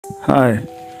Hi,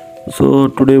 so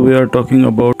today we are talking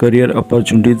about career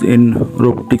opportunities in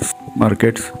robotics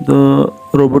markets. The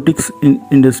robotics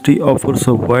industry offers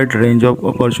a wide range of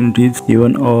opportunities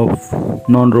even of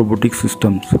non-robotic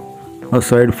systems.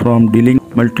 Aside from dealing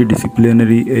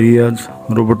multidisciplinary areas,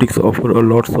 robotics offer a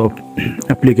lots of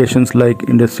applications like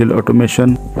industrial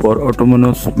automation for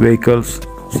autonomous vehicles,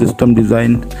 system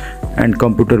design and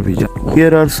computer vision.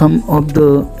 Here are some of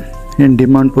the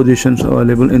in-demand positions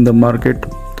available in the market.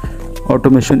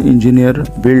 Automation engineer,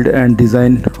 build and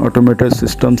design automated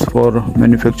systems for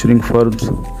manufacturing firms.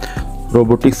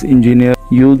 Robotics engineer,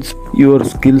 use your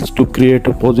skills to create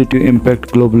a positive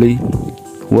impact globally.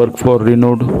 Work for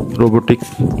renowned robotics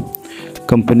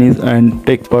companies and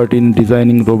take part in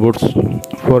designing robots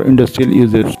for industrial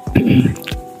uses.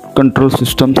 Control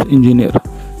systems engineer,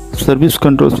 service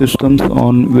control systems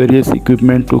on various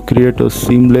equipment to create a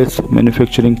seamless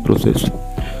manufacturing process.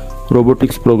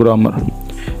 Robotics programmer,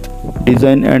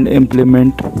 design and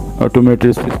implement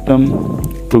automated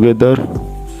system together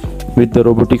with the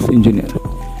robotics engineer.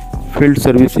 Field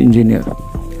service engineer,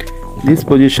 this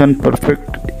position perfect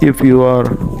if you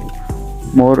are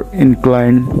more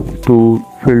inclined to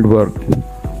field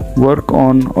work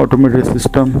on automated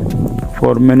system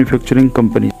for manufacturing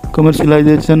companies.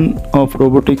 Commercialization of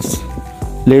robotics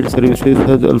led services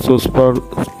has also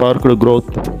sparked growth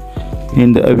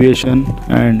in the aviation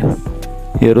and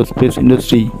aerospace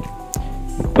industry,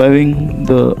 paving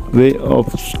the way of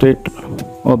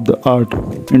state-of-the-art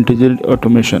intelligent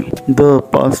automation. The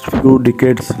past few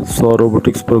decades saw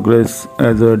robotics progress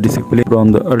as a discipline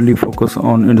from the early focus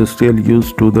on industrial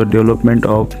use to the development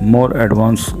of more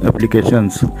advanced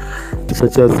applications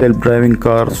such as self-driving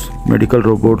cars, medical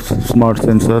robots, smart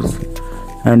sensors,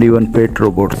 and even pet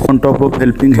robots. On top of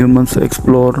helping humans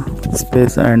explore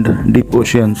space and deep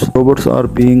oceans, robots are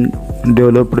being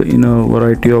developed in a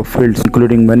variety of fields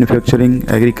including manufacturing,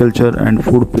 agriculture and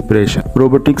food preparation.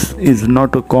 Robotics is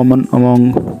not common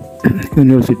among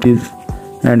universities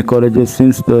and colleges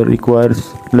since it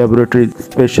requires laboratories,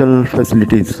 special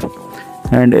facilities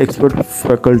and expert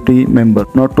faculty members,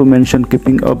 not to mention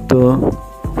keeping up the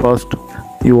fast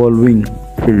evolving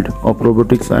field of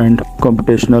robotics and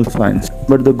computational science.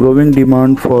 But the growing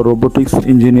demand for robotics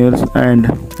engineers and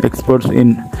experts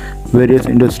in various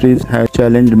industries has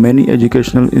challenged many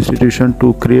educational institutions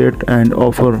to create and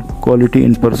offer quality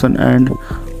in-person and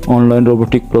online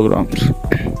robotic programs.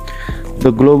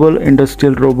 The global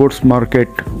industrial robots market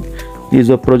is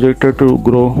projected to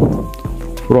grow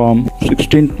from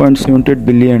 $16.78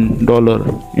 billion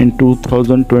in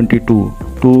 2022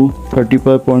 to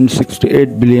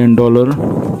 $35.68 billion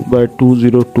by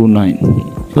 2029.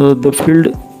 So the field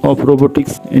of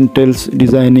robotics entails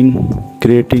designing,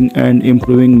 creating and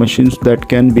improving machines that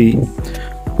can be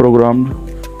programmed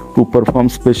to perform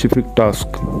specific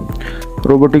tasks.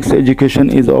 Robotics education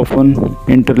is often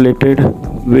interrelated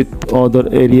with other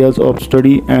areas of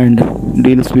study and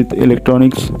deals with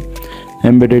electronics,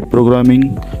 embedded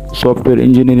programming, software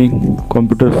engineering,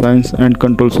 computer science and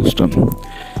control system.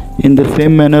 In the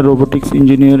same manner, robotics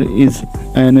engineer is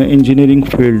an engineering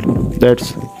field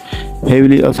that's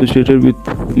heavily associated with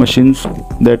machines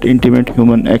that intimate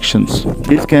human actions.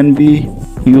 This can be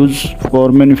used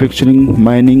for manufacturing,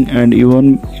 mining and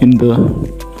even in the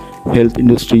health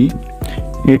industry.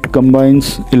 It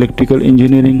combines electrical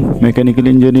engineering, mechanical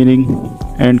engineering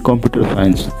and computer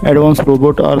science. Advanced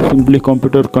robots are simply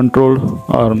computer controlled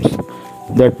arms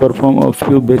that perform a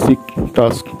few basic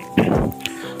tasks,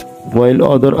 while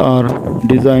others are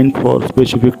designed for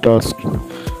specific tasks.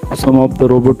 Some of the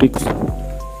robotics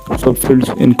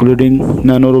subfields including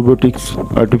nanorobotics,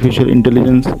 artificial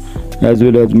intelligence, as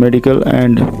well as medical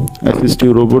and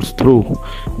assistive robots through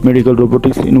medical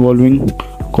robotics involving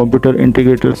computer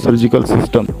integrated surgical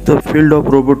system. The field of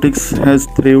robotics has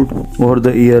thrived over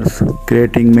the years,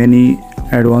 creating many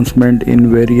advancements in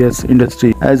various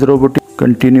industries. As robotics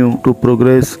continue to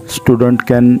progress, students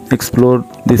can explore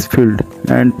this field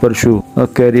and pursue a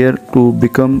career to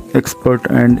become expert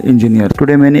and engineer.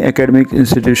 Today, many academic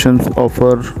institutions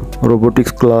offer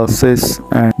robotics classes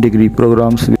and degree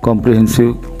programs with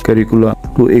comprehensive curricula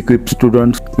to equip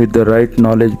students with the right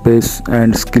knowledge base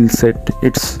and skill set.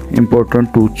 It's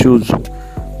important to choose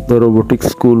the robotics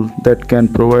school that can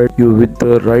provide you with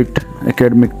the right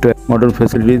academic track, modern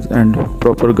facilities and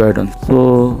proper guidance.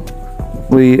 So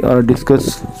we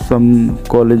discuss some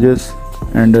colleges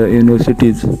and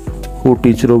universities who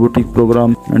teach robotic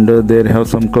program, and they have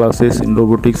some classes in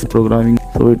robotics programming.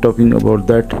 So we're talking about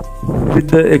that. With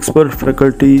the expert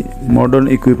faculty, modern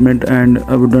equipment and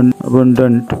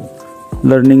abundant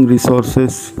Learning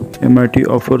resources. MIT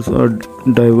offers a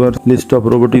diverse list of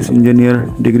robotics engineer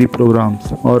degree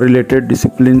programs or related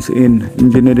disciplines in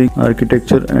engineering,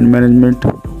 architecture, and management.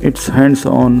 Its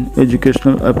hands-on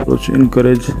educational approach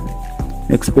encourages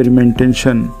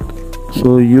experimentation,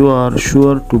 so you are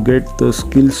sure to get the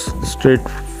skills straight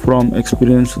from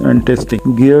experience and testing.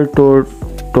 Geared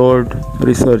toward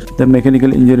research, the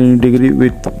mechanical engineering degree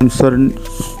with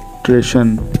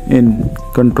concentration in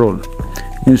control,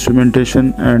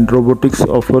 instrumentation, and robotics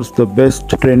offers the best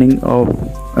training of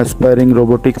aspiring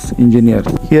robotics engineers.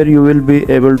 Here you will be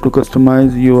able to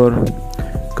customize your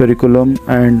curriculum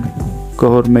and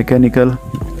cover mechanical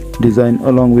design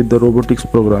along with the robotics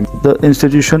program. The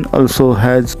institution also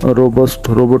has a robust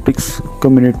robotics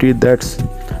community that's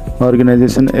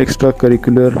organization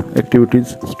extracurricular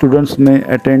activities. Students may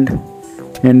attend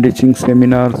enriching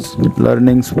seminars,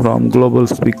 learnings from global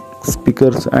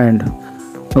speakers, and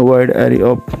a wide array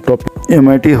of topics.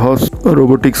 MIT hosts a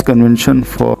robotics convention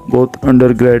for both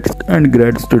undergrad and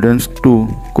grad students to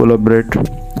collaborate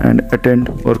and attend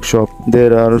workshops.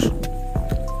 There are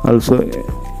also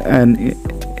an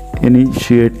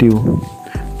initiative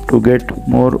to get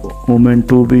more women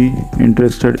to be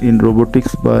interested in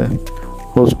robotics by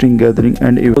hosting gathering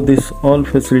and events. So this all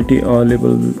facility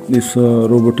available this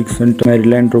robotics center,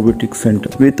 Maryland Robotics Center,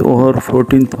 with over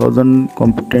 14,000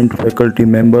 competent faculty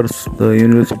members. The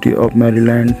University of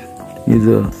Maryland is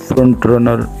a front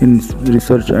runner in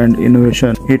research and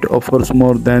innovation. It offers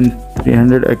more than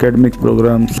 300 academic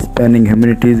programs spanning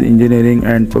humanities, engineering,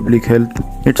 and public health.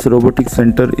 Its robotics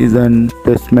center is an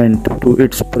testament to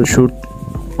its pursuit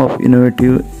of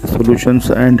innovative solutions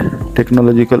and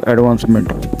technological advancement.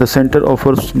 The center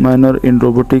offers minor in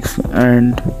robotics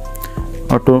and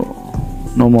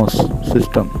autonomous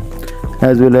system,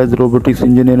 as well as robotics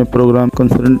engineering program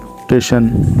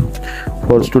consultation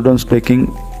for students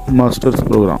taking master's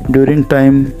program. During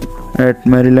time at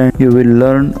Maryland, you will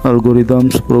learn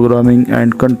algorithms, programming,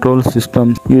 and control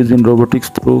systems used in robotics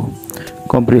through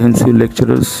comprehensive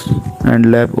lectures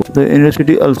and lab. The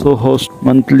university also hosts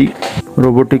monthly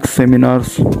robotics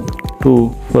seminars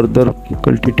to further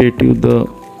cultivate the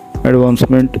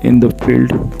advancement in the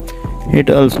field. It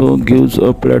also gives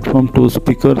a platform to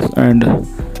speakers and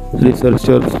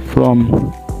researchers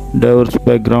from diverse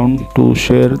backgrounds to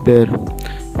share their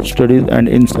studies and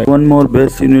insights. One more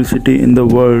best university in the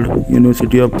world,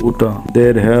 University of Utah.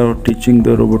 They have teaching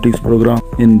the robotics program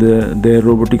in their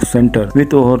robotics center.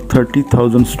 With over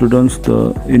 30,000 students,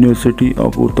 the University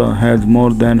of Utah has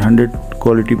more than 100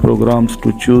 quality programs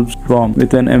to choose from,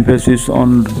 with an emphasis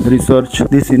on research.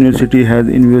 This university has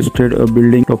invested in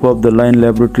building top-of-the-line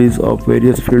laboratories of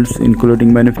various fields,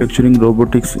 including manufacturing,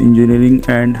 robotics, engineering,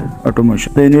 and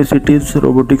automation. The university's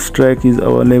robotics track is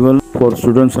available for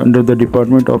students under the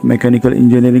Department of Mechanical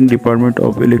Engineering, Department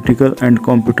of Electrical and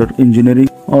Computer Engineering,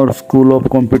 or School of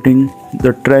Computing.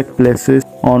 The track places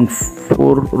on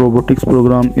 4 robotics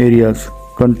program areas: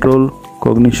 control,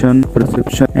 cognition,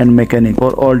 perception, and mechanics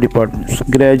for all departments.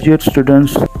 Graduate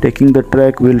students taking the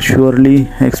track will surely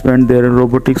expand their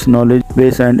robotics knowledge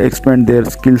base and expand their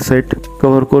skill set.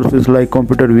 Cover courses like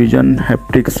computer vision,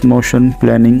 haptics, motion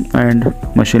planning, and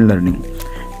machine learning,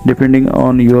 depending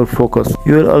on your focus.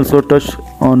 You will also touch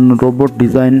on robot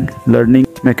design, learning,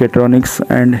 mechatronics,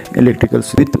 and electrical.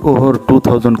 With over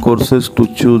 2,000 courses to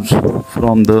choose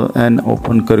from an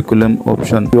open curriculum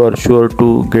option, you are sure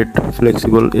to get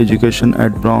flexible education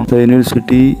at Brown. The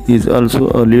university is also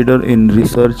a leader in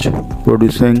research,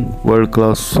 producing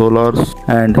world-class solars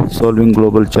and solving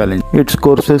global challenges. Its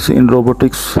courses in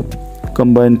robotics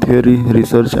combine theory,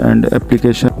 research, and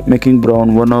application, making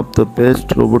Brown one of the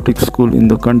best robotics schools in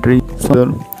the country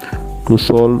to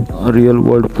solve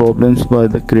real-world problems by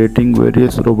creating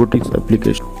various robotics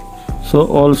applications. So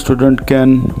all students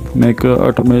can make a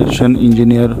automation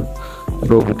engineer,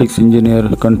 robotics engineer,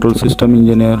 control system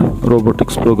engineer,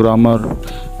 robotics programmer,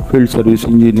 field service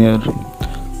engineer.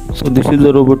 So this is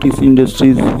the robotics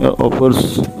industry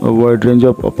offers a wide range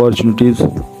of opportunities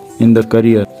in the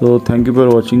career. So thank you for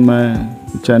watching my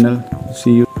channel.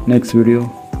 See you next video.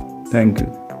 Thank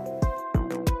you.